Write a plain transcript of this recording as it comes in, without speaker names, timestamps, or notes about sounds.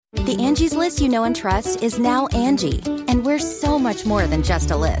The Angie's List you know and trust is now Angie, and we're so much more than just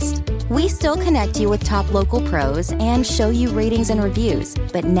a list. We still connect you with top local pros and show you ratings and reviews,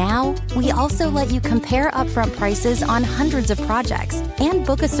 but now we also let you compare upfront prices on hundreds of projects and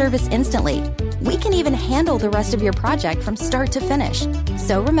book a service instantly. We can even handle the rest of your project from start to finish.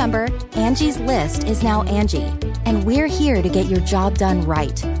 So remember, Angie's List is now Angie, and we're here to get your job done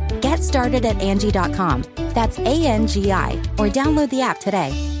right. Get started at Angie.com. That's ANGI, or download the app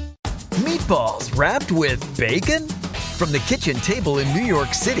today. Meatballs wrapped with bacon? From the kitchen table in New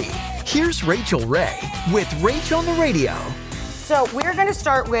York City, here's Rachel Ray with Rach on the Radio. So we're going to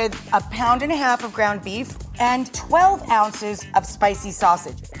start with 1.5 pounds of ground beef and 12 ounces of spicy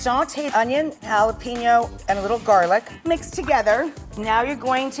sausage. Sauteed onion, jalapeno, and a little garlic mixed together. Now you're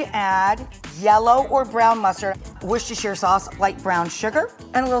going to add yellow or brown mustard, Worcestershire sauce, light brown sugar,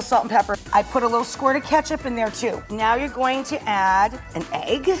 and a little salt and pepper. I put a little squirt of ketchup in there too. Now you're going to add an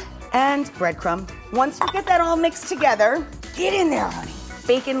egg and breadcrumb. Once you get that all mixed together, get in there, honey.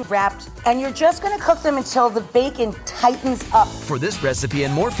 Bacon wrapped, and you're just gonna cook them until the bacon tightens up. For this recipe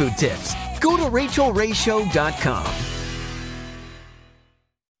and more food tips, go to RachelRayShow.com.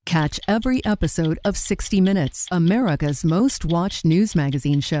 Catch every episode of 60 Minutes, America's most watched news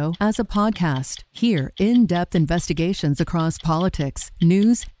magazine show, as a podcast. Hear in-depth investigations across politics,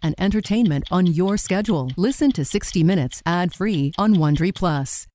 news, and entertainment on your schedule. Listen to 60 Minutes ad-free on Wondery Plus.